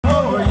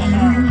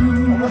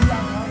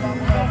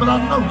I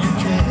know you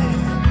can.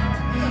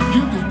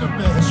 You did the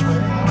best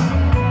way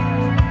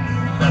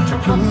that you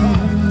could.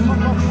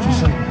 You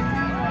say,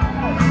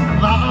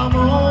 now I'm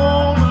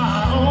on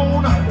my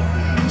own,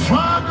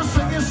 trying to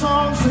sing your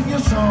song, sing your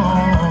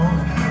song.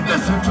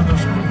 Listen to the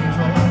screams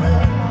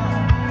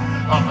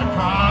of the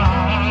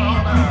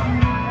crowd.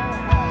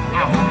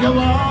 I hope you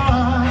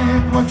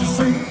like what you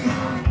see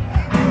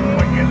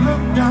when you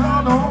look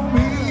down on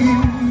me.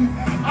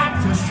 I'm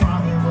just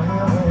trying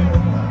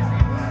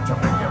to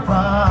make you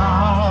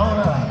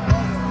proud.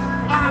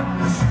 I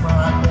miss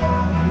my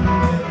baby.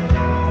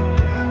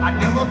 I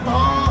never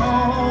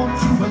thought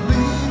you would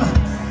leave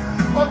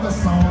for the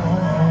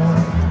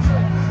songs.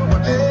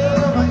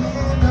 Whatever you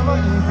never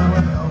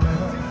knew.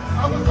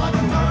 I was like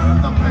to turn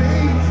the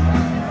page.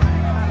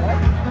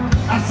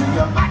 I see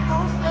you back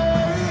on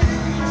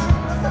stage,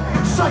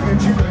 singing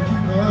Chica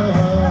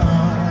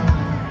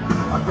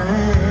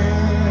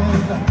again.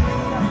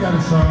 You got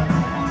it, son.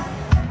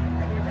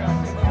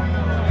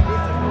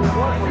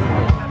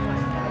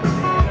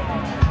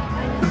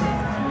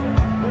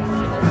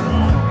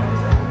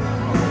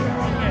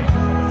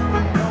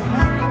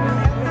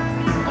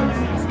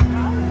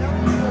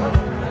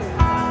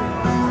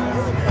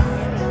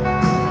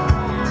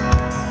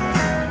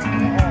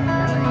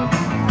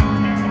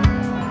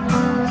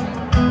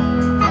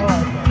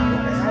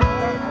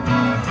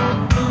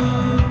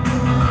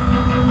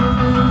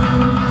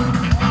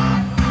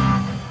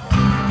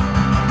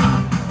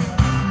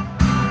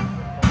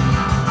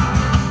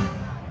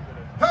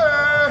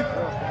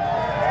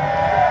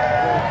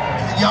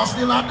 Y'all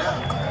still out there?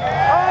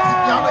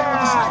 Y'all ain't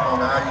with the sleep on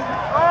there, are you?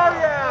 Oh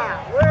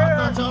yeah! I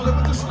thought y'all ain't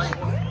with the sleep.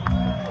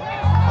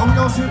 Are we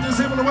gonna see if this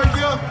able to wake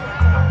you up?